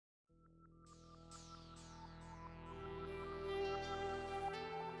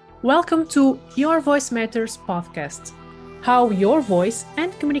Welcome to Your Voice Matters podcast. How your voice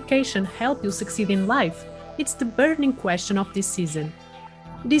and communication help you succeed in life. It's the burning question of this season.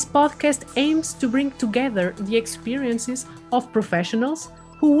 This podcast aims to bring together the experiences of professionals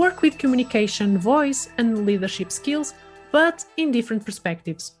who work with communication, voice, and leadership skills, but in different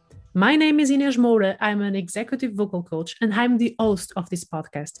perspectives. My name is Inês Moura. I'm an executive vocal coach and I'm the host of this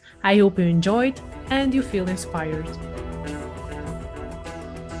podcast. I hope you enjoyed and you feel inspired.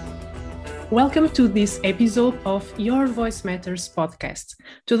 Welcome to this episode of Your Voice Matters podcast.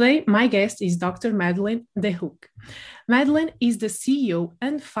 Today, my guest is Dr. Madeleine Dehauke. Madeleine is the CEO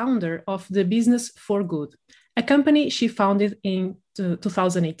and founder of the Business for Good, a company she founded in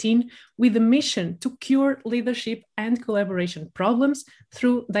 2018 with a mission to cure leadership and collaboration problems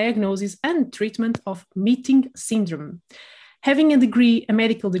through diagnosis and treatment of meeting syndrome. Having a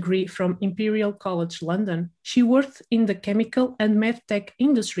medical degree from Imperial College London, she worked in the chemical and medtech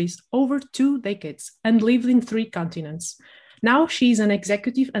industries over 2 decades and lived in 3 continents. Now she is an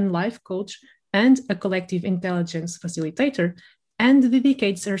executive and life coach and a collective intelligence facilitator and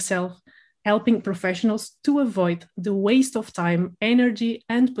dedicates herself helping professionals to avoid the waste of time, energy,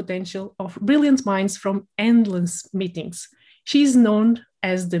 and potential of brilliant minds from endless meetings. She is known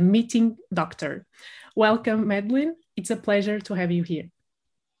as the meeting doctor. Welcome, Madeleine. It's a pleasure to have you here.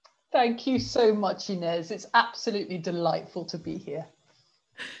 Thank you so much, Inês. It's absolutely delightful to be here.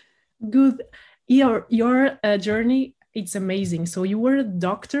 Good. Your journey, it's amazing. So you were a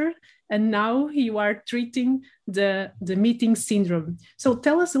doctor and now you are treating the meeting syndrome. So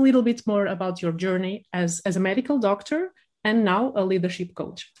tell us a little bit more about your journey as a medical doctor and now a leadership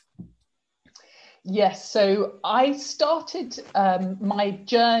coach. Yes, so I started my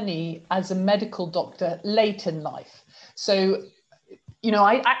journey as a medical doctor late in life. So,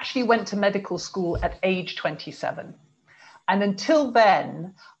 I actually went to medical school at age 27. And until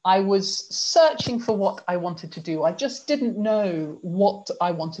then, I was searching for what I wanted to do. I just didn't know what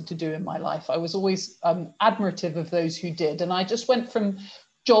I wanted to do in my life. I was always admirative of those who did. And I just went from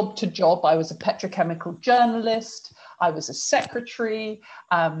job to job. I was a petrochemical journalist. I was a secretary.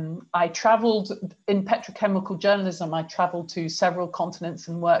 I traveled in petrochemical journalism. I traveled to several continents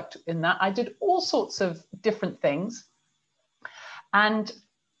and worked in that. I did all sorts of different things. And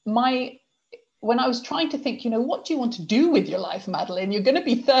when I was trying to think, what do you want to do with your life, Madeleine? You're going to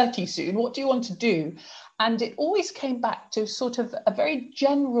be 30 soon. What do you want to do? And it always came back to sort of a very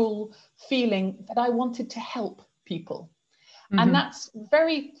general feeling that I wanted to help people. Mm-hmm. And that's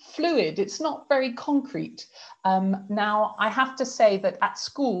very fluid. It's not very concrete. Now, I have to say that at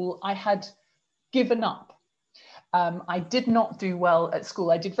school, I had given up. I did not do well at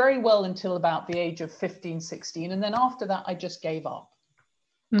school. I did very well until about the age of 15, 16. And then after that, I just gave up.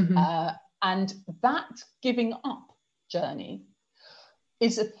 Mm-hmm. And that giving up journey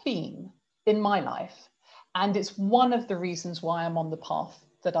is a theme in my life. And it's one of the reasons why I'm on the path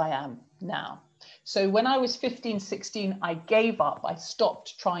that I am now. So when I was 15, 16, I gave up. I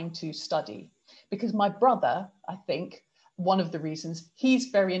stopped trying to study because my brother, I think, one of the reasons, he's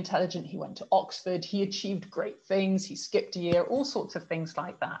very intelligent. He went to Oxford. He achieved great things. He skipped a year, all sorts of things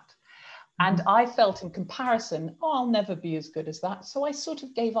like that. Mm-hmm. And I felt in comparison, I'll never be as good as that. So I sort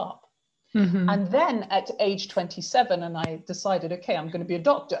of gave up. Mm-hmm. And then at age 27, and I decided, okay, I'm going to be a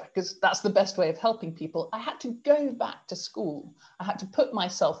doctor because that's the best way of helping people. I had to go back to school. I had to put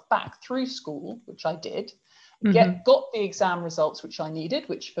myself back through school, which I did. Got the exam results which I needed,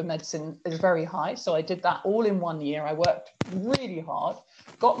 which for medicine is very high. So I did that all in 1 year. I worked really hard,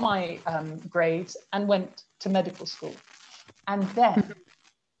 got my grades and went to medical school. And then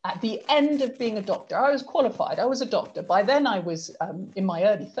at the end of being a doctor, I was qualified. I was a doctor. By then I was in my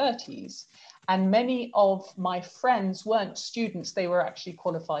early 30s. And many of my friends weren't students. They were actually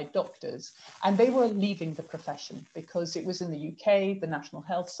qualified doctors. And they were leaving the profession because it was in the UK, the National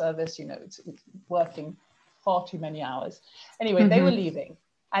Health Service, it's working far too many hours. Anyway, they were leaving.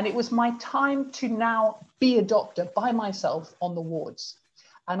 And it was my time to now be a doctor by myself on the wards.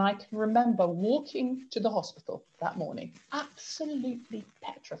 And I can remember walking to the hospital that morning, absolutely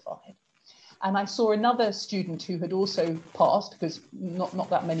petrified. And I saw another student who had also passed, because not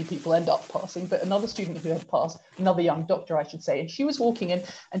that many people end up passing, but another student who had passed, another young doctor, I should say. And she was walking in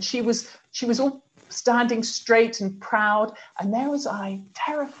and she was all standing straight and proud. And there was I,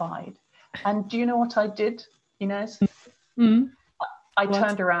 terrified. And do you know what I did, Inês? Mm-hmm. I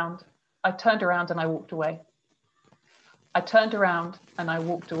turned around and I walked away. I turned around and I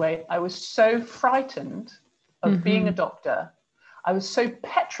walked away. I was so frightened of being a doctor. I was so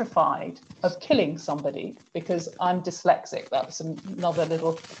petrified of killing somebody because I'm dyslexic. That's another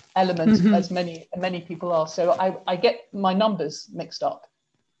little element, as many people are. So I get my numbers mixed up.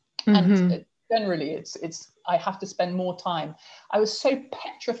 And generally it's I have to spend more time. I was so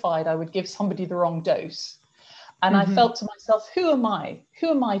petrified I would give somebody the wrong dose. And I felt to myself, who am I? Who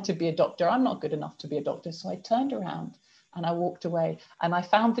am I to be a doctor? I'm not good enough to be a doctor. So I turned around and I walked away, and I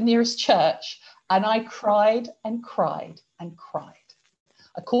found the nearest church, and I cried and cried and cried.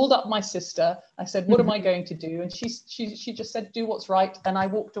 I called up my sister. I said, what am I going to do? And she just said, do what's right. And I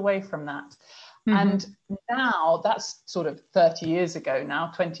walked away from that. And now that's sort of 30 years ago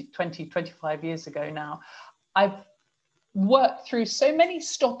now, 25 years ago now. I've worked through so many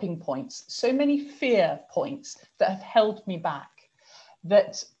stopping points, so many fear points that have held me back,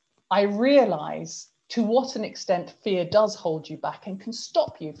 that I realize to what an extent fear does hold you back and can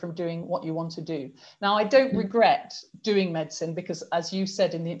stop you from doing what you want to do. Now, I don't regret doing medicine because, as you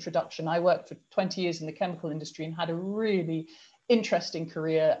said in the introduction, I worked for 20 years in the chemical industry and had a really interesting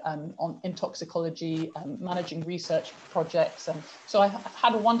career in toxicology, managing research projects. And so I've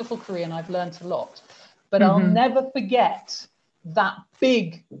had a wonderful career and I've learned a lot. But I'll never forget that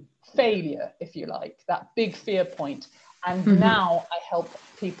big failure, if you like, that big fear point. And now I help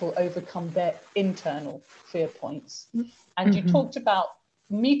people overcome their internal fear points. And you talked about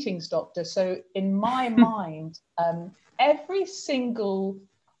meetings, doctor. So in my mind, every single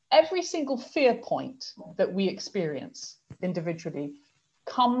fear point that we experience individually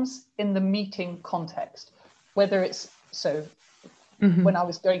comes in the meeting context, whether it's when I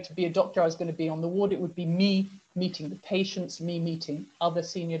was going to be a doctor, I was going to be on the ward. It would be me meeting the patients, me meeting other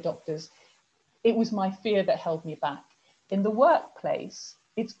senior doctors. It was my fear that held me back. In the workplace,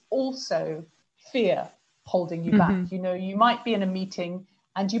 it's also fear holding you back. You know, you might be in a meeting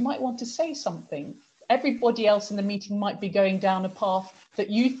and you might want to say something. Everybody else in the meeting might be going down a path that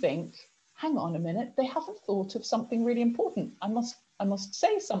you think, hang on a minute, they haven't thought of something really important. I must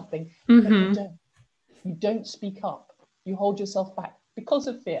say something. But you don't. You don't speak up. You hold yourself back because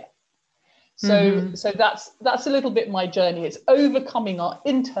of fear. So that's a little bit my journey. It's overcoming our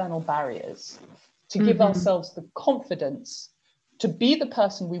internal barriers to give ourselves the confidence to be the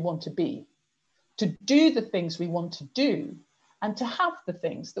person we want to be, to do the things we want to do, and to have the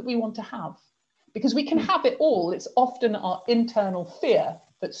things that we want to have. Because we can have it all. It's often our internal fear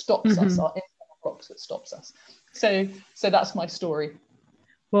that stops us, our internal blocks that stops us. So that's my story.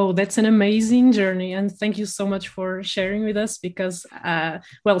 Well, that's an amazing journey. And thank you so much for sharing with us because,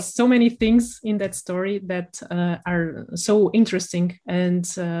 so many things in that story that are so interesting. And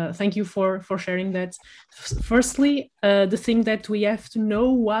thank you for sharing that. Firstly, the thing that we have to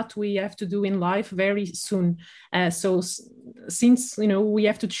know what we have to do in life very soon. Since, we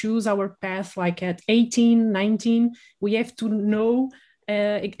have to choose our path like at 18, 19, we have to know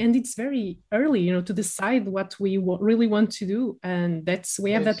and it's very early, to decide what we really want to do, and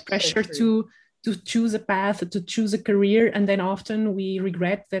we have that pressure to choose a path, to choose a career, and then often we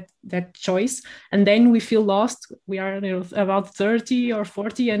regret that choice, and then we feel lost. We are about 30 or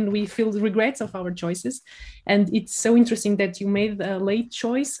 40, and we feel regrets of our choices. And it's so interesting that you made a late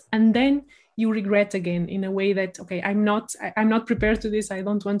choice, and then you regret again in a way that, okay, I'm not prepared to this. I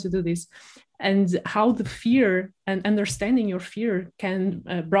don't want to do this. And how the fear and understanding your fear can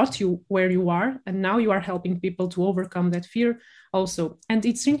brought you where you are. And now you are helping people to overcome that fear also. And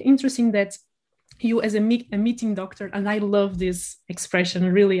it's interesting that you as a meeting doctor, and I love this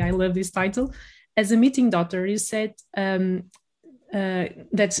expression, really, I love this title. As a meeting doctor, you said that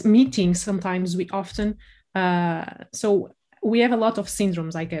meetings, sometimes we often, we have a lot of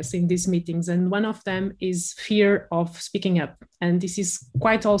syndromes, I guess, in these meetings. And one of them is fear of speaking up. And this is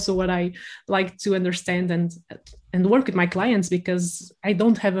quite also what I like to understand and work with my clients, because I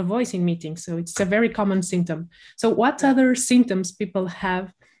don't have a voice in meetings. So it's a very common symptom. So what other symptoms people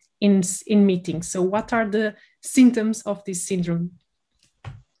have in meetings? So what are the symptoms of this syndrome?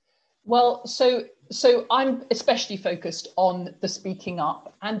 Well, so I'm especially focused on the speaking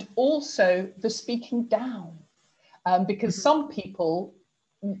up and also the speaking down. Because some people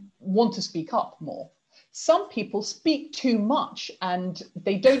want to speak up more. Some people speak too much and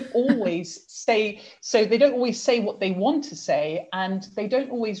they don't always say what they want to say, and they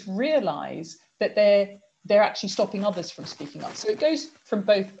don't always realize that they're actually stopping others from speaking up. So it goes from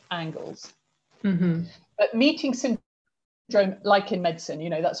both angles. But meeting syndrome, like in medicine,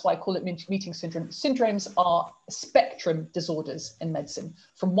 that's why I call it meeting syndrome. Syndromes are spectrum disorders in medicine.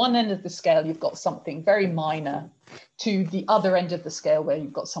 From one end of the scale, you've got something very minor to the other end of the scale where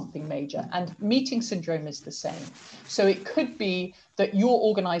you've got something major. And meeting syndrome is the same. So it could be that your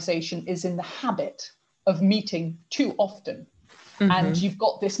organization is in the habit of meeting too often. And you've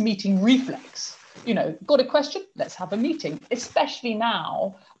got this meeting reflex. Got a question? Let's have a meeting. Especially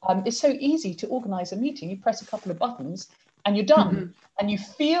now, it's so easy to organize a meeting. You press a couple of buttons and you're done. And you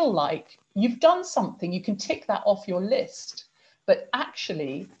feel like you've done something, you can tick that off your list, but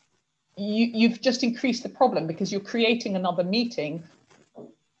actually you've just increased the problem because you're creating another meeting.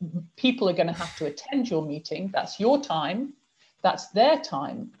 People are going to have to attend your meeting. That's your time, that's their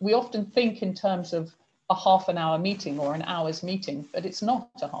time. We often think in terms of a half an hour meeting or an hour's meeting, but it's not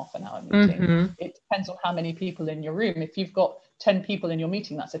a half an hour meeting. It depends on how many people in your room. If you've got 10 people in your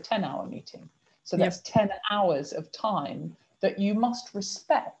meeting, that's a 10-hour meeting. So that's 10 hours of time that you must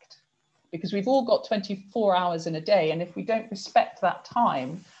respect, because we've all got 24 hours in a day. And if we don't respect that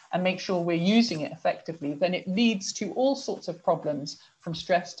time and make sure we're using it effectively, then it leads to all sorts of problems, from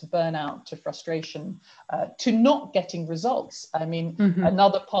stress to burnout to frustration, to not getting results. I mean,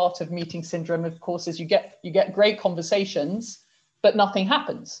 another part of meeting syndrome, of course, is you get great conversations, but nothing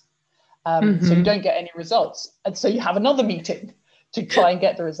happens. So you don't get any results. And so you have another meeting to try and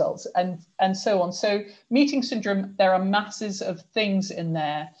get the results, and so on. So meeting syndrome, there are masses of things in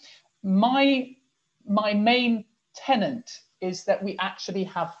there. My main tenet is that we actually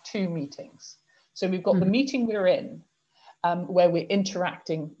have two meetings. So we've got the meeting we're in, where we're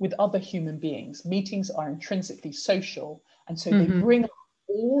interacting with other human beings. Meetings are intrinsically social, and so they bring up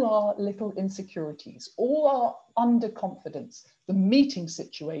all our little insecurities, all our underconfidence. The meeting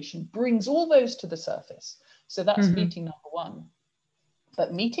situation brings all those to the surface. So that's meeting number one.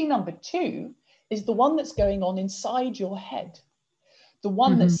 But meeting number two is the one that's going on inside your head. The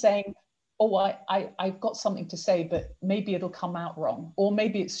one that's saying, oh, I've got something to say, but maybe it'll come out wrong, or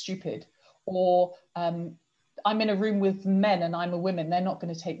maybe it's stupid, or I'm in a room with men and I'm a woman, they're not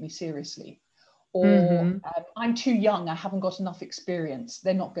going to take me seriously, or I'm too young, I haven't got enough experience,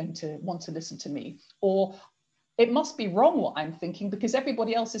 they're not going to want to listen to me, or it must be wrong what I'm thinking because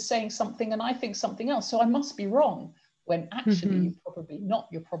everybody else is saying something and I think something else, so I must be wrong. When actually you're probably not,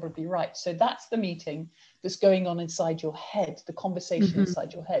 you're probably right. So that's the meeting that's going on inside your head, the conversation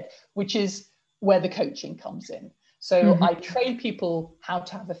inside your head, which is where the coaching comes in. So I train people how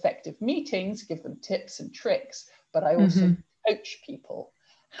to have effective meetings, give them tips and tricks, but I also coach people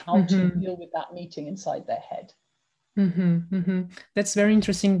how to deal with that meeting inside their head. That's very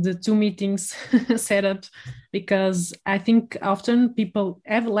interesting, the two meetings set up, because I think often people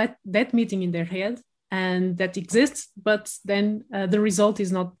have let that meeting in their head, and that exists, but then the result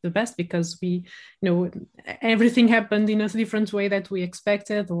is not the best because everything happened in a different way that we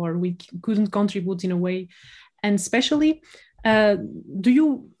expected, or we couldn't contribute in a way. And especially,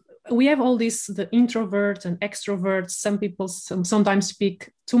 we have all this, the introverts and extroverts. Some people sometimes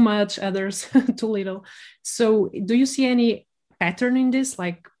speak too much, others too little. So do you see any pattern in this?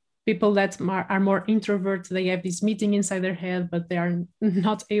 Like people that are more introvert, they have this meeting inside their head, but they are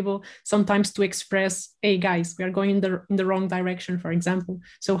not able sometimes to express, hey guys, we are going in the wrong direction, for example.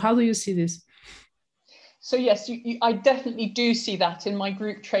 So how do you see this? So yes, I definitely do see that in my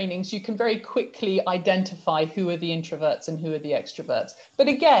group trainings. You can very quickly identify who are the introverts and who are the extroverts. But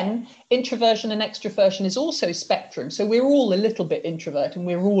again, introversion and extroversion is also spectrum. So we're all a little bit introvert and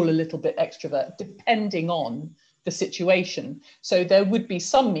we're all a little bit extrovert, depending on the situation. So there would be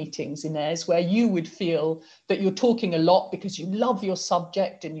some meetings, Inez, where you would feel that you're talking a lot because you love your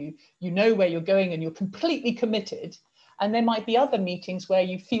subject and you know where you're going and you're completely committed. And there might be other meetings where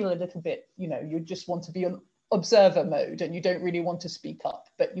you feel a little bit, you just want to be on observer mode and you don't really want to speak up,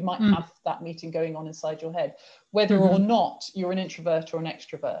 but you might have that meeting going on inside your head, whether or not you're an introvert or an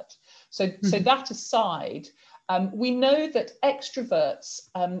extrovert. So that aside, we know that extroverts,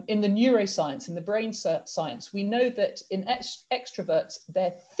 in the neuroscience, in the brain science, we know that in extroverts,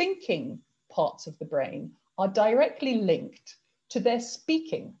 their thinking parts of the brain are directly linked to their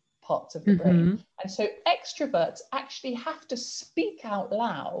speaking parts of the brain. And so extroverts actually have to speak out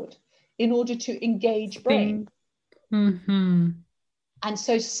loud in order to engage brain. And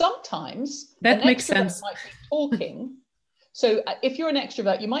so sometimes that makes sense. Might be talking. So if you're an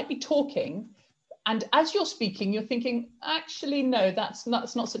extrovert, you might be talking, and as you're speaking, you're thinking, actually, no, that's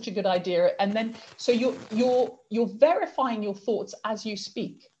not such a good idea. And then, so you're verifying your thoughts as you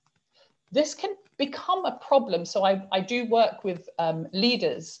speak. This can become a problem. So I do work with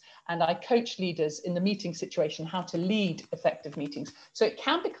leaders, and I coach leaders in the meeting situation, how to lead effective meetings. So it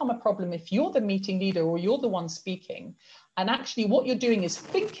can become a problem if you're the meeting leader or you're the one speaking, and actually what you're doing is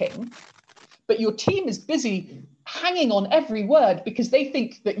thinking, but your team is busy hanging on every word because they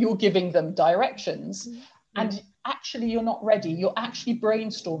think that you're giving them directions. And actually you're not ready. You're actually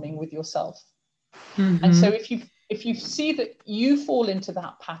brainstorming with yourself. And so if you see that you fall into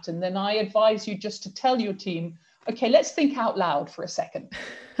that pattern, then I advise you just to tell your team, okay, let's think out loud for a second.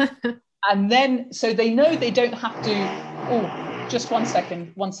 And then, so they know they don't have to, just one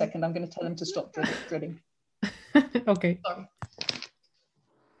second, I'm going to tell them to stop drilling. Okay. Sorry.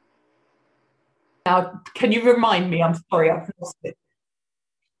 Now, can you remind me? I'm sorry, I've lost it.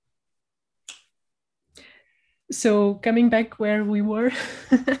 So coming back where we were,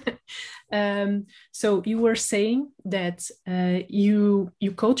 so you were saying that you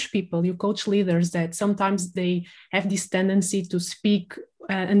coach people, you coach leaders that sometimes they have this tendency to speak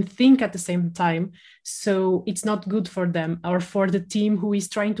and think at the same time. So it's not good for them or for the team who is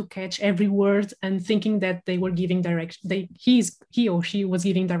trying to catch every word and thinking that they were giving direction. He or she was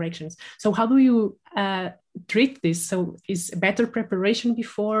giving directions. So how do you treat this? So is better preparation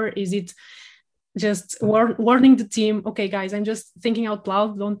before? Is it just warning the team, okay guys, I'm just thinking out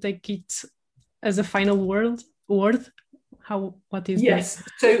loud, don't take it as a final word? What is Yes,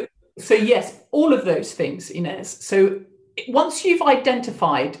 this? so yes, all of those things, Inez. So once you've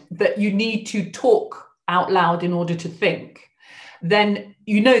identified that you need to talk out loud in order to think, then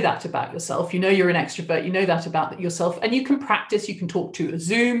you know that about yourself. You know you're an extrovert, you know that about yourself, and you can practice. You can talk to a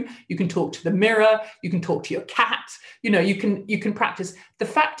Zoom, you can talk to the mirror, you can talk to your cat, you can practice. The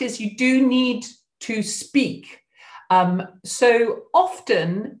fact is, you do need to speak. So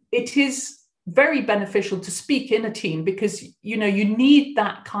often it is very beneficial to speak in a team because you need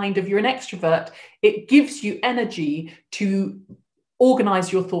that kind of, you're an extrovert, it gives you energy to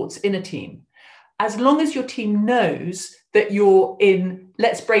organize your thoughts in a team. As long as your team knows that you're in,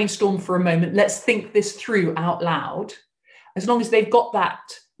 let's brainstorm for a moment, let's think this through out loud, as long as they've got that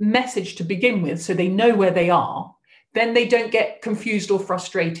message to begin with, so they know where they are, then they don't get confused or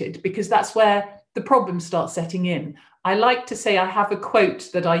frustrated, because that's where the problems start setting in. I like to say, I have a quote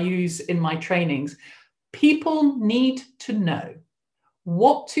that I use in my trainings. People need to know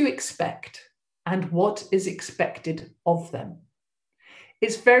what to expect and what is expected of them.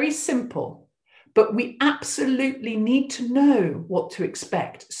 It's very simple, but we absolutely need to know what to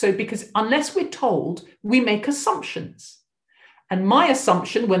expect. So, because unless we're told, we make assumptions. And my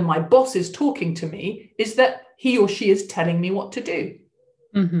assumption when my boss is talking to me is that he or she is telling me what to do.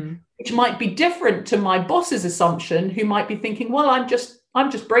 Mm-hmm. Which might be different to my boss's assumption, who might be thinking, well, I'm just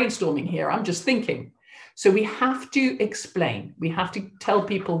brainstorming here, I'm just thinking. So we have to explain, we have to tell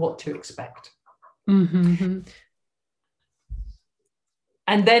people what to expect. Mm-hmm.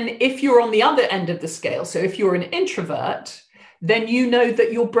 And then if you're on the other end of the scale, so if you're an introvert, then you know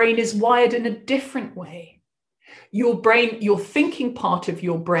that your brain is wired in a different way. Your brain, your thinking part of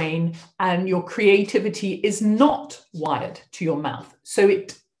your brain and your creativity is not wired to your mouth. So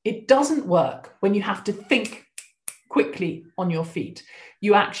it doesn't work when you have to think quickly on your feet.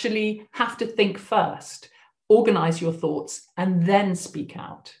 You actually have to think first, organize your thoughts, and then speak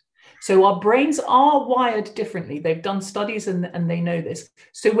out. So our brains are wired differently. They've done studies and they know this.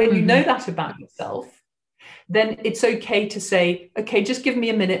 So when you know that about yourself, then it's okay to say, okay, just give me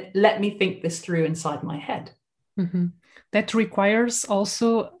a minute. Let me think this through inside my head. Mm-hmm. That requires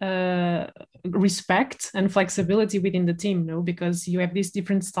also respect and flexibility within the team, no? Because you have these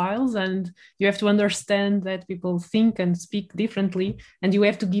different styles and you have to understand that people think and speak differently, and you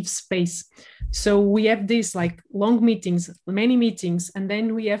have to give space. So we have this like long meetings, many meetings, and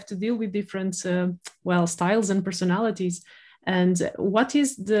then we have to deal with different styles and personalities. And what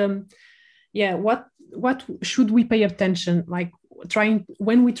is what should we pay attention, like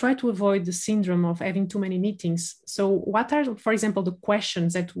when we try to avoid the syndrome of having too many meetings? So what are, for example, the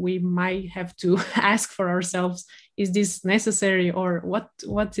questions that we might have to ask for ourselves? Is this necessary? Or what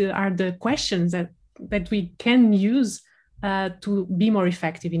are the questions that we can use to be more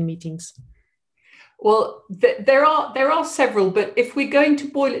effective in meetings? Well, there are several, but if we're going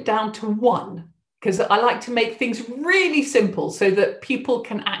to boil it down to one, because I like to make things really simple so that people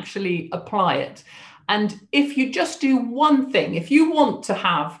can actually apply it. And if you just do one thing, if you want to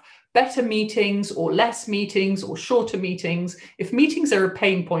have better meetings or less meetings or shorter meetings, if meetings are a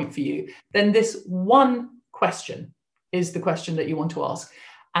pain point for you, then this one question is the question that you want to ask.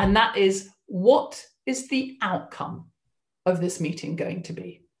 And that is, what is the outcome of this meeting going to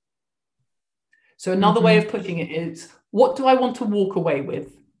be? So another way of putting it is, what do I want to walk away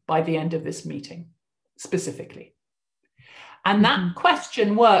with by the end of this meeting specifically? And that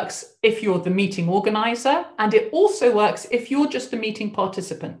question works if you're the meeting organizer, and it also works if you're just a meeting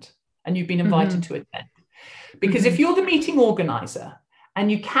participant and you've been invited to attend. Because if you're the meeting organizer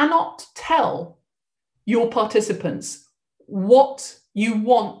and you cannot tell your participants what you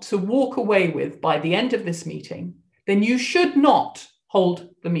want to walk away with by the end of this meeting, then you should not hold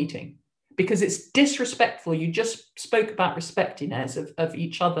the meeting, because it's disrespectful. You just spoke about respect, Inez, of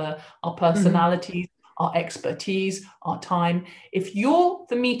each other, our personalities, our expertise, our time. If you're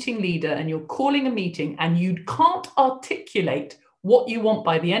the meeting leader and you're calling a meeting and you can't articulate what you want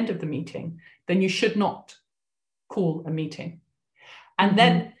by the end of the meeting, then you should not call a meeting. And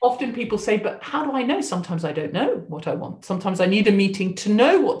then often people say, but how do I know? Sometimes I don't know what I want. Sometimes I need a meeting to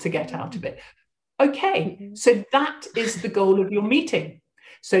know what to get out of it. Okay, so that is the goal of your meeting.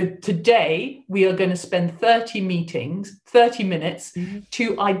 So today we are going to spend 30 minutes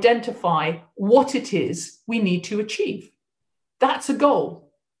to identify what it is we need to achieve. That's a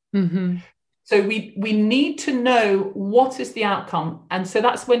goal. So we need to know what is the outcome. And so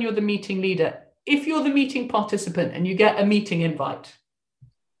that's when you're the meeting leader. If you're the meeting participant and you get a meeting invite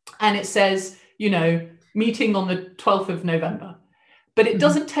and it says, meeting on the 12th of November, but it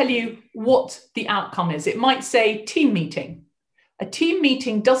doesn't tell you what the outcome is. It might say team meeting. A team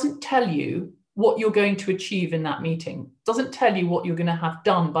meeting doesn't tell you what you're going to achieve in that meeting, doesn't tell you what you're going to have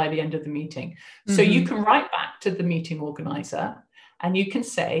done by the end of the meeting. So you can write back to the meeting organizer and you can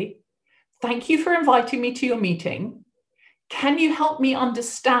say, thank you for inviting me to your meeting. Can you help me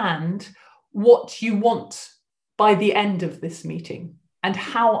understand what you want by the end of this meeting and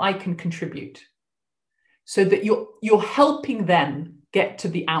how I can contribute? So that you're helping them get to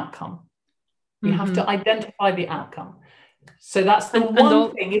the outcome. You have to identify the outcome. So that's the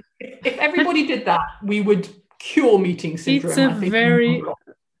one thing. If everybody did that, we would cure meeting syndrome.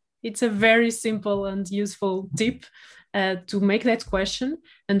 It's a very simple and useful tip to make that question.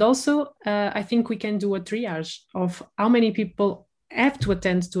 And also, I think we can do a triage of how many people have to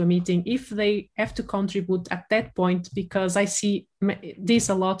attend to a meeting if they have to contribute at that point, because I see this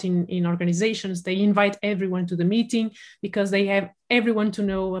a lot in organizations. They invite everyone to the meeting because they have everyone to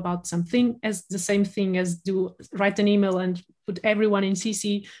know about something, as the same thing as write an email and put everyone in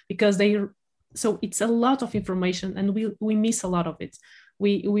CC, because so it's a lot of information and we miss a lot of it.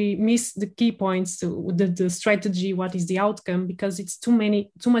 We miss the key points, the strategy, what is the outcome, because it's too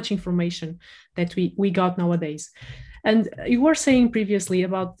much information that we got nowadays. And you were saying previously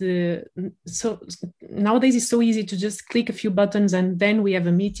about so nowadays it's so easy to just click a few buttons and then we have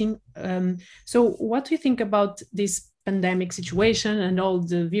a meeting. So what do you think about this pandemic situation and all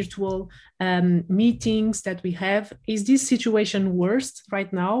the virtual meetings that we have? Is this situation worse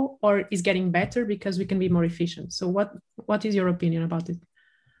right now, or is getting better because we can be more efficient? So what is your opinion about it?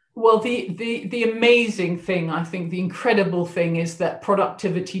 Well, the amazing thing, I think the incredible thing is that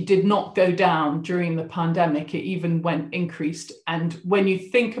productivity did not go down during the pandemic. It even increased. And when you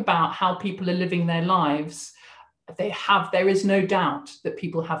think about how people are living their lives, there is no doubt that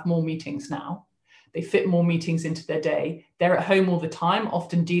people have more meetings now. They fit more meetings into their day. They're at home all the time,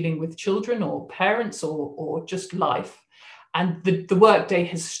 often dealing with children or parents or just life. And the workday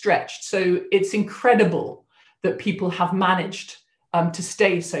has stretched. So it's incredible that people have managed to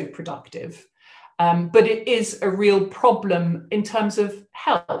stay so productive. But it is a real problem in terms of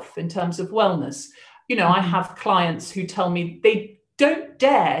health, in terms of wellness. I have clients who tell me they don't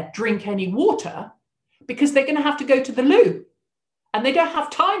dare drink any water because they're going to have to go to the loo. And they don't have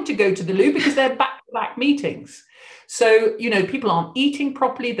time to go to the loo because they're back-to-back meetings. So, people aren't eating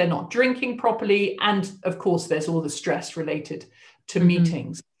properly, they're not drinking properly. And of course, there's all the stress related to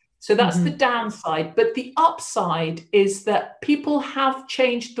meetings. So that's the downside. But the upside is that people have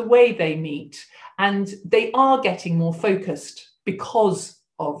changed the way they meet and they are getting more focused because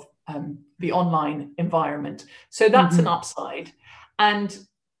of the online environment. So that's an upside. And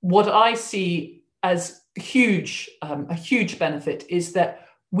what I see as a huge benefit is that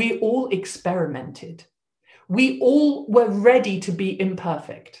we all experimented. We all were ready to be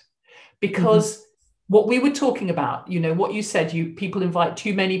imperfect because what we were talking about, what you said, people invite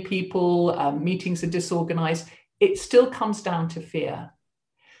too many people, meetings are disorganized. It still comes down to fear.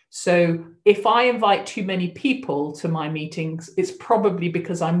 So if I invite too many people to my meetings, it's probably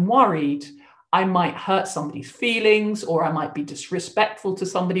because I'm worried I might hurt somebody's feelings, or I might be disrespectful to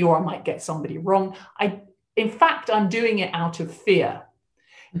somebody, or I might get somebody wrong. In fact, I'm doing it out of fear.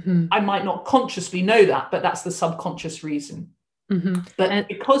 I might not consciously know that, but that's the subconscious reason. But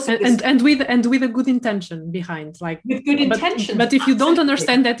because and with a good intention behind, with good intention. But if you don't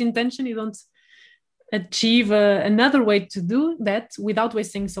understand that intention, you don't achieve another way to do that without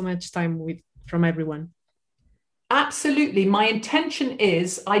wasting so much time from everyone. Absolutely. My intention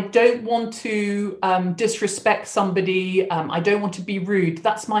is I don't want to disrespect somebody. I don't want to be rude.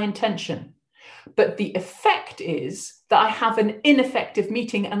 That's my intention. But the effect is that I have an ineffective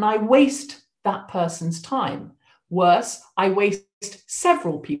meeting and I waste that person's time. Worse, I waste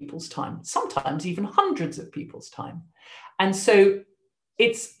several people's time, sometimes even hundreds of people's time. And so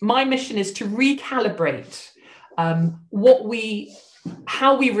my mission is to recalibrate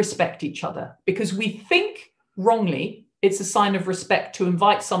how we respect each other, because we think wrongly it's a sign of respect to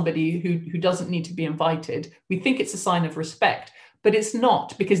invite somebody who doesn't need to be invited. We think it's a sign of respect, but it's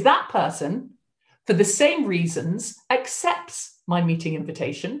not, because that person for the same reasons, accepts my meeting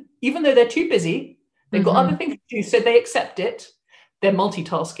invitation, even though they're too busy. They've got other things to do, so they accept it. They're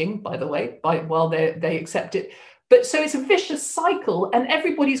multitasking, by the way, while they accept it. But so it's a vicious cycle, and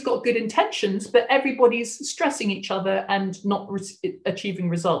everybody's got good intentions, but everybody's stressing each other and not achieving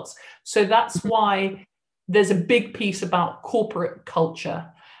results. So that's why there's a big piece about corporate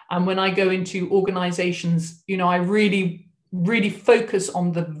culture. And when I go into organizations, I really focus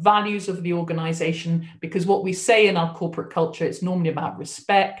on the values of the organization, because what we say in our corporate culture, it's normally about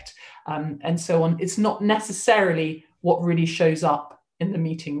respect and so on. It's not necessarily what really shows up in the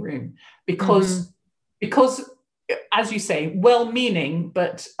meeting room, because as you say, well-meaning,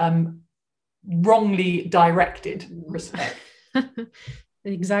 but wrongly directed respect.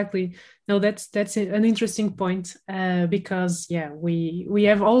 Exactly. No, that's an interesting point, because we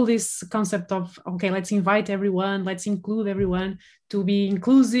have all this concept of, okay, let's invite everyone, let's include everyone, to be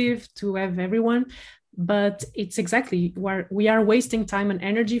inclusive, to have everyone. But it's exactly where we are wasting time and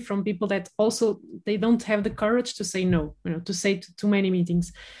energy from people that also, they don't have the courage to say no, to say to too many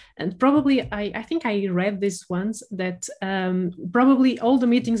meetings. And probably I think I read this once, that probably all the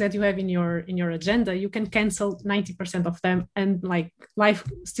meetings that you have in your agenda, you can cancel 90% of them, and like life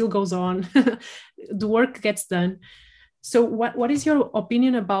still goes on. The work gets done. So what is your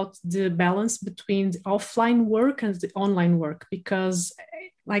opinion about the balance between the offline work and the online work? Because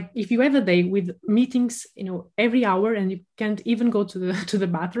like if you have a day with meetings, every hour, and you can't even go to the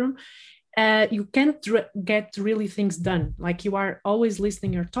bathroom, you can't get really things done. Like you are always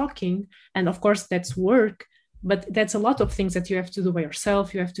listening or talking, and of course that's work, but that's a lot of things that you have to do by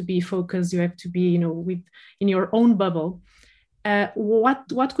yourself. You have to be focused. You have to be, in your own bubble.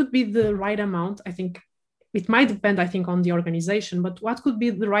 What could be the right amount? I think it might depend, I think, on the organization, but what could be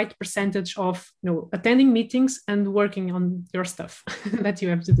the right percentage of, attending meetings and working on your stuff that you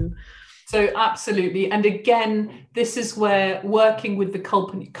have to do? So absolutely. And again, this is where working with the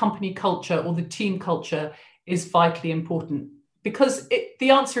company culture or the team culture is vitally important, because the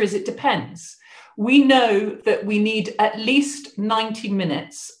answer is it depends. We know that we need at least 90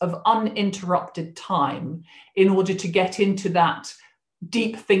 minutes of uninterrupted time in order to get into that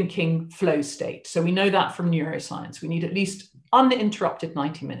deep thinking flow state. So we know that from neuroscience. We need at least uninterrupted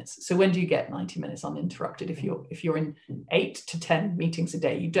 90 minutes. So when do you get 90 minutes uninterrupted? If you're in 8 to 10 meetings a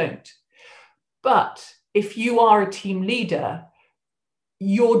day, you don't. But if you are a team leader,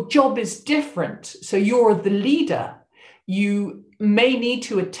 your job is different. So you're the leader. You may need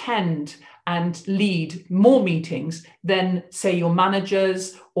to attend and lead more meetings than, say, your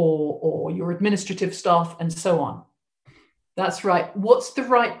managers or your administrative staff and so on. That's right. What's the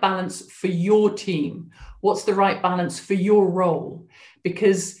right balance for your team? What's the right balance for your role?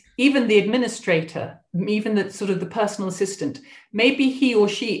 Because even the administrator, even the personal assistant, maybe he or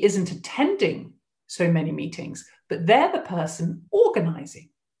she isn't attending so many meetings, but they're the person organizing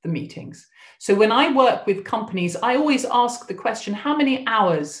the meetings. So when I work with companies, I always ask the question, how many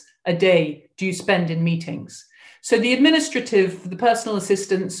hours a day do you spend in meetings? So the personal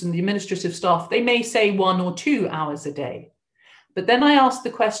assistants and the administrative staff, they may say 1 or 2 hours a day. But then I ask the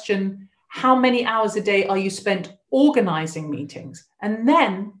question, how many hours a day are you spent organizing meetings? And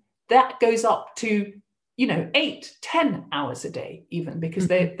then that goes up to, 8, 10 hours a day, even, because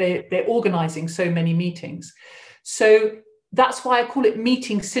they're organizing so many meetings. So that's why I call it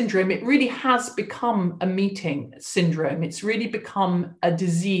meeting syndrome. It really has become a meeting syndrome. It's really become a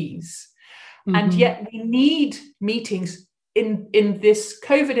disease. And yet we need meetings in this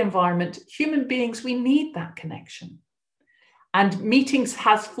COVID environment. Human beings, we need that connection. And meetings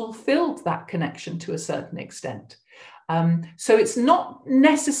has fulfilled that connection to a certain extent. So it's not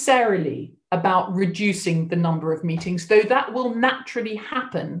necessarily about reducing the number of meetings, though that will naturally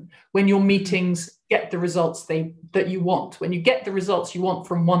happen when your meetings get the results that you want. When you get the results you want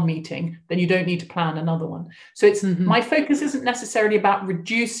from one meeting, then you don't need to plan another one. So it's my focus isn't necessarily about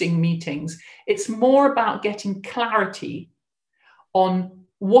reducing meetings. It's more about getting clarity on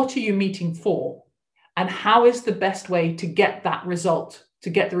what are you meeting for, and how is the best way to get that result, to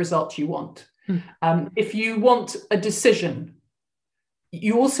get the result you want. If you want a decision,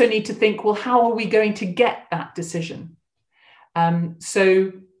 you also need to think, well, how are we going to get that decision?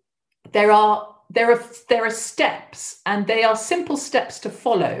 So there are steps, and they are simple steps to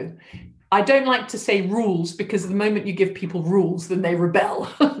follow. I don't like to say rules, because the moment you give people rules, then they rebel.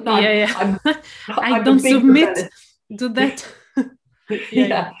 I don't submit to that.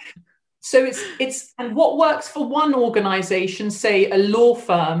 Yeah. So it's and what works for one organization, say a law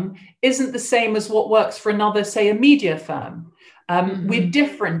firm, isn't the same as what works for another, say a media firm. We're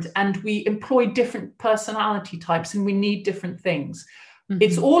different, and we employ different personality types, and we need different things.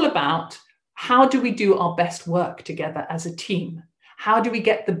 It's all about how do we do our best work together as a team? How do we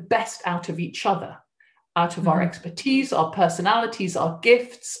get the best out of each other, out of our expertise, our personalities, our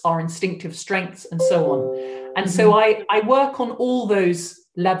gifts, our instinctive strengths, and so on? And so I work on all those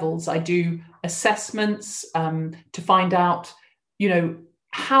levels. I do assessments to find out,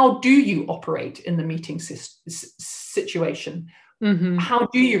 how do you operate in the meeting situation? How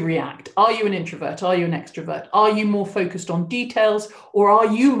do you react? Are you an introvert? Are you an extrovert? Are you more focused on details, or are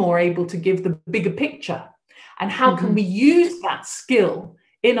you more able to give the bigger picture? And how can we use that skill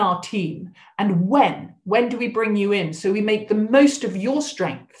in our team? And when do we bring you in so we make the most of your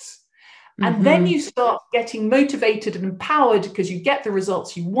strengths? And then you start getting motivated and empowered because you get the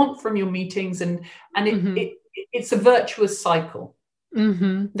results you want from your meetings, and it's a virtuous cycle.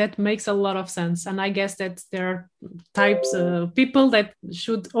 That makes a lot of sense. And I guess that there are types of people that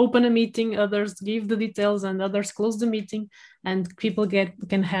should open a meeting, others give the details, and others close the meeting, and people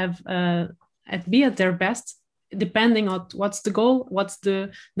can have be at their best depending on what's the goal, what's the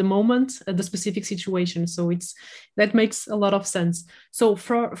moment, the specific situation. So that makes a lot of sense. So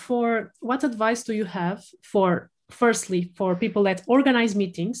for what advice do you have firstly for people that organize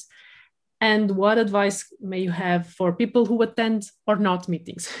meetings? And what advice may you have for people who attend or not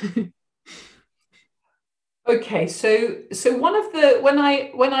meetings? Okay, so one of the when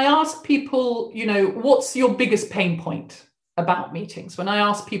I ask people, what's your biggest pain point about meetings? When I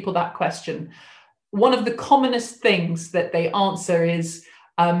ask people that question, one of the commonest things that they answer is,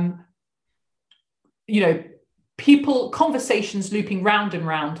 conversations looping round and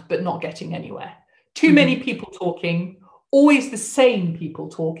round, but not getting anywhere. Too many people talking, always the same people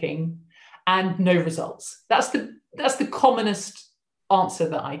talking, and no results. That's the commonest answer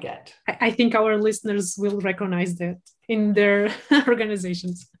that I get. I think our listeners will recognize that in their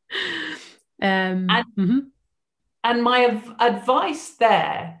organizations. And my advice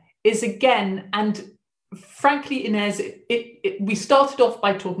there is, again, and frankly, Inez, we started off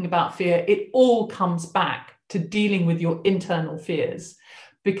by talking about fear. It all comes back to dealing with your internal fears,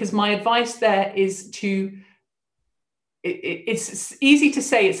 because my advice there is it's easy to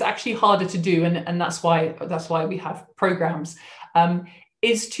say, it's actually harder to do, and that's why we have programs,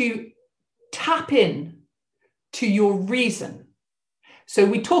 is to tap in to your reason. So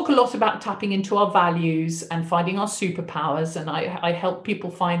we talk a lot about tapping into our values and finding our superpowers, and I help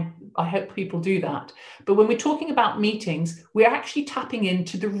people do that. But when we're talking about meetings, we're actually tapping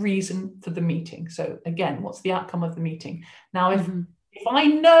into the reason for the meeting. So again, what's the outcome of the meeting? Now, if I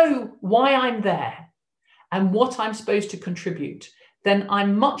know why I'm there and what I'm supposed to contribute, then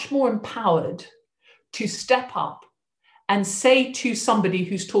I'm much more empowered to step up and say to somebody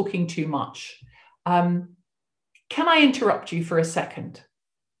who's talking too much, can I interrupt you for a second?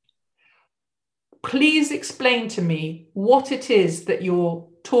 Please explain to me what it is that you're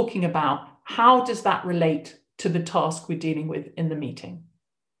talking about. How does that relate to the task we're dealing with in the meeting?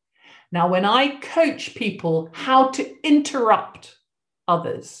 Now, when I coach people how to interrupt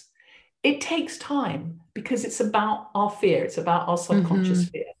others, it takes time, because it's about our fear. It's about our subconscious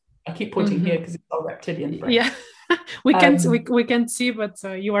fear. I keep pointing here because it's our reptilian brain. Yeah, we can't see, but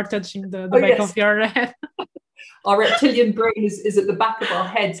you are touching the back of your head. Our reptilian brain is at the back of our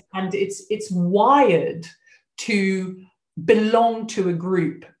heads, and it's wired to belong to a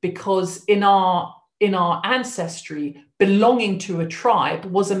group, because in our ancestry, belonging to a tribe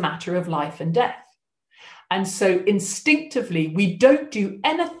was a matter of life and death. And so instinctively, we don't do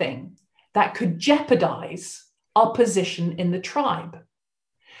anything that could jeopardize our position in the tribe.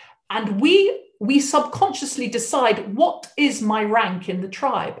 And we subconsciously decide, what is my rank in the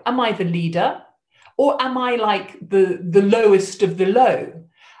tribe? Am I the leader, or am I like the lowest of the low?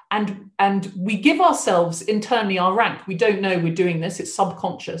 And we give ourselves internally our rank. We don't know we're doing this, it's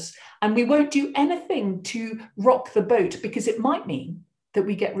subconscious. And we won't do anything to rock the boat, because it might mean that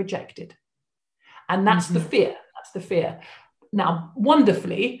we get rejected. And that's the fear. That's the fear. Now,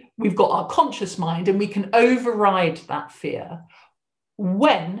 wonderfully, we've got our conscious mind, and we can override that fear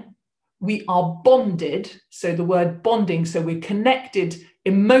when we are bonded. So the word bonding, so we're connected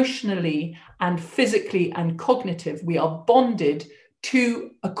emotionally and physically and cognitive. We are bonded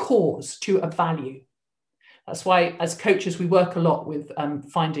to a cause, to a value. That's why, as coaches, we work a lot with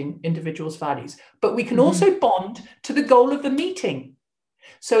finding individuals' values. But we can also bond to the goal of the meeting.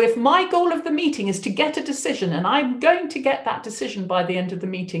 So if my goal of the meeting is to get a decision, and I'm going to get that decision by the end of the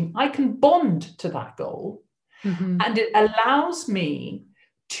meeting, I can bond to that goal. And it allows me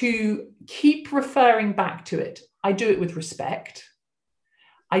to keep referring back to it. I do it with respect.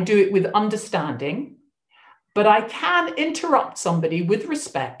 I do it with understanding. But I can interrupt somebody with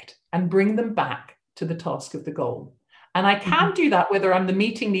respect and bring them back to the task of the goal. And I can do that whether I'm the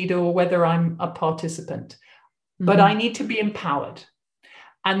meeting leader or whether I'm a participant. But I need to be empowered.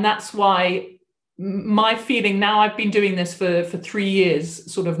 And that's why my feeling now, I've been doing this for 3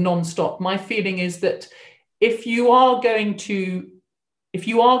 years, sort of nonstop. My feeling is that if you are going to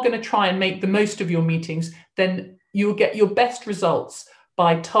try and make the most of your meetings, then you'll get your best results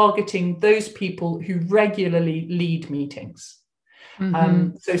by targeting those people who regularly lead meetings.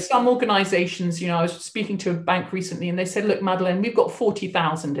 So some organizations, I was speaking to a bank recently and they said, look, Madeleine, we've got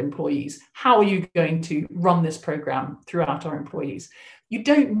 40,000 employees. How are you going to run this program throughout our employees? You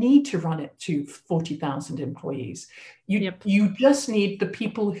don't need to run it to 40,000 employees. You just need the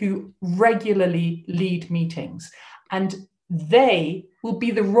people who regularly lead meetings, and they will be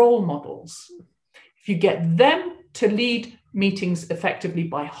the role models. If you get them to lead meetings effectively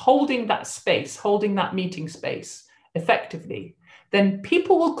by holding that meeting space effectively, then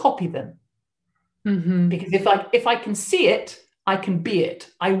people will copy them. Because if I can see it, I can be it.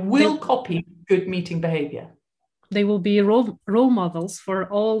 I will copy good meeting behavior. They will be role models for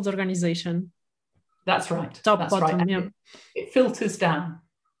all the organization. That's right. Top, bottom, yeah. It filters down.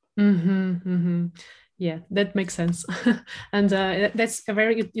 Yeah, that makes sense. And that's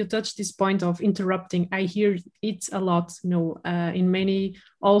a you touched this point of interrupting. I hear it a lot, in many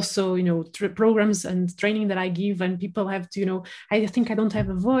also, programs and training that I give, and people have to, I think I don't have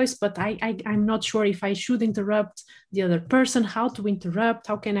a voice, but I'm not sure if I should interrupt the other person, how to interrupt,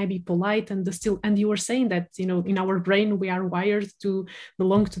 how can I be polite and you were saying that, in our brain, we are wired to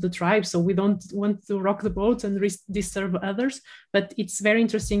belong to the tribe. So we don't want to rock the boat and disturb others. But it's very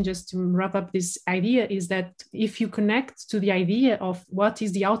interesting, just to wrap up this idea, is that if you connect to the idea of what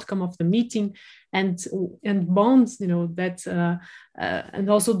is the outcome of the meeting and bonds, that and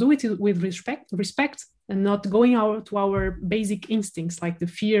also do it with respect and not going out to our basic instincts, like the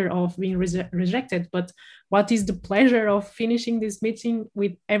fear of being rejected, but what is the pleasure of finishing this meeting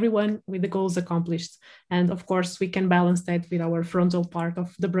with everyone with the goals accomplished. And of course, we can balance that with our frontal part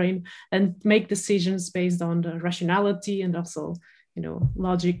of the brain and make decisions based on the rationality and also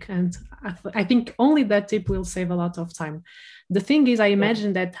logic. And I think only that tip will save a lot of time. The thing is, I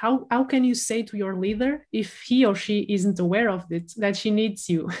imagine that how can you say to your leader, if he or she isn't aware of it, that she needs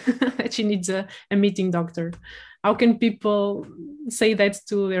you, that she needs a meeting doctor? How can people say that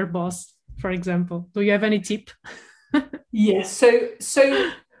to their boss, for example? Do you have any tip? Yes.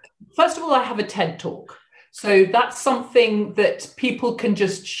 So first of all, I have a TED talk. So that's something that people can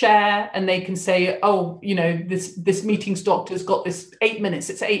just share, and they can say, oh, this meetings doctor's got this 8 minutes,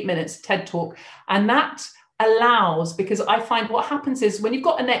 it's 8 minutes TED talk. And that allows, because I find what happens is when you've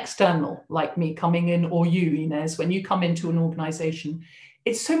got an external like me coming in, or you, Inez, when you come into an organization,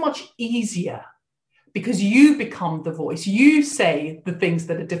 it's so much easier because you become the voice. You say the things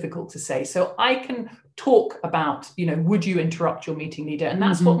that are difficult to say. So I can talk about, would you interrupt your meeting leader? And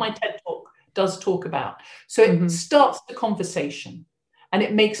that's what my TED talk does talk about. So it starts the conversation and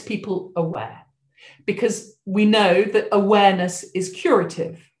it makes people aware, because we know that awareness is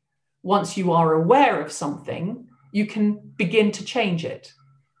curative. Once you are aware of something, you can begin to change it.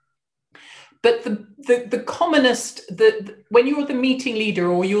 But the commonest, when you're the meeting leader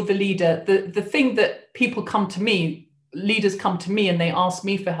or you're the leader, the thing that people leaders come to me and they ask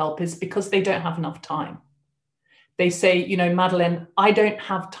me for help is because they don't have enough time. They say, Madeleine, I don't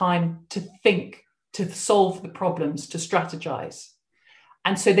have time to think, to solve the problems, to strategize.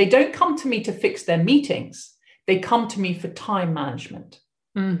 And so they don't come to me to fix their meetings. They come to me for time management.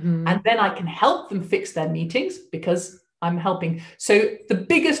 And then I can help them fix their meetings because I'm helping. So the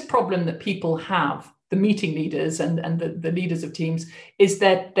biggest problem that people have, the meeting leaders and the leaders of teams, is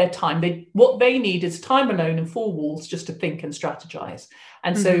their time. What they need is time alone and four walls just to think and strategize.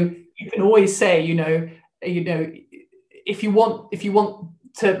 And so you can always say, if you want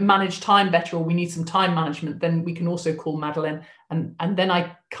to manage time better, or we need some time management, then we can also call Madeleine, and then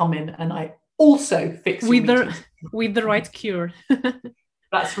I come in and I also fix with the right cure.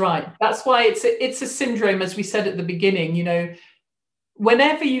 That's right. That's why it's a syndrome, as we said at the beginning.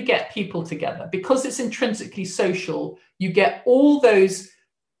 Whenever you get people together, because it's intrinsically social, you get all those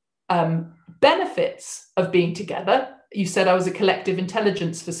benefits of being together. You said I was a collective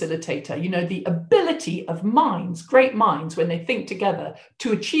intelligence facilitator. The ability of minds, great minds, when they think together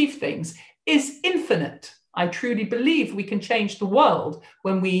to achieve things is infinite. I truly believe we can change the world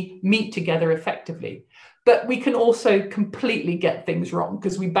when we meet together effectively. But we can also completely get things wrong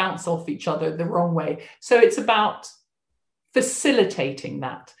because we bounce off each other the wrong way. So it's about facilitating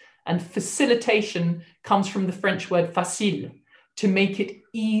that. And facilitation comes from the French word facile, to make it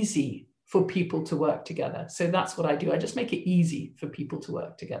easy for people to work together. So that's what I do. I just make it easy for people to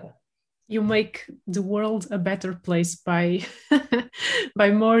work together. you make the world a better place by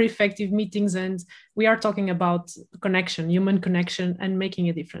by more effective meetings. And we are talking about connection, human connection, and making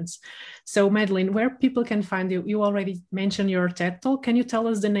a difference. So Madeleine, where people can find you? You already mentioned your TED Talk. Can you tell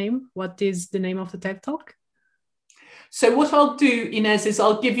us the name? What is the name of the TED Talk? So what I'll do, Inez, is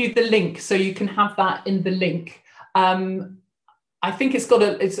I'll give you the link so you can have that in the link. I think it's got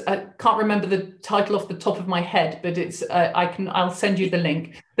I can't remember the title off the top of my head, but I'll send you the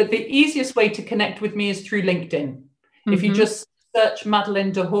link. But the easiest way to connect with me is through LinkedIn. Mm-hmm. If you just search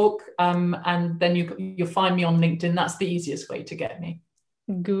Madeleine Dehauke, and then you'll find me on LinkedIn. That's the easiest way to get me.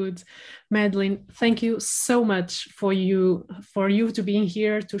 Good. Madeleine, thank you so much for you to being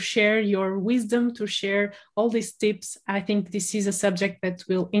here, to share your wisdom, to share all these tips. I think this is a subject that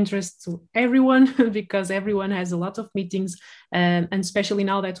will interest to everyone because everyone has a lot of meetings, and especially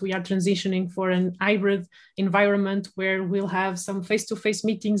now that we are transitioning for an hybrid environment where we'll have some face-to-face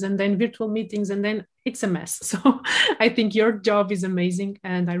meetings and then virtual meetings, and then it's a mess. So I think your job is amazing,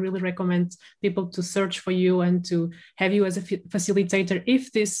 and I really recommend people to search for you and to have you as a facilitator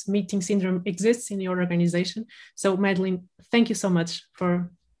if this meeting syndrome exists in your organization. So Madeleine, thank you so much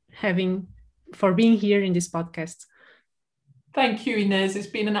for being here in this podcast. Thank you, Inez. It's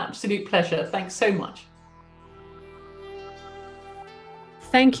been an absolute pleasure. Thanks so much.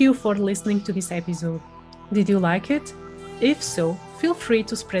 Thank you for listening to this episode. Did you like it? If so, feel free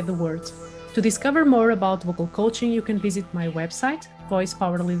to spread the word. To discover more about vocal coaching, you can visit my website,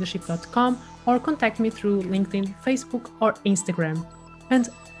 voicepowerleadership.com, or contact me through LinkedIn, Facebook, or Instagram. And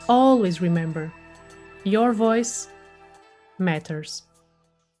always remember, your voice matters.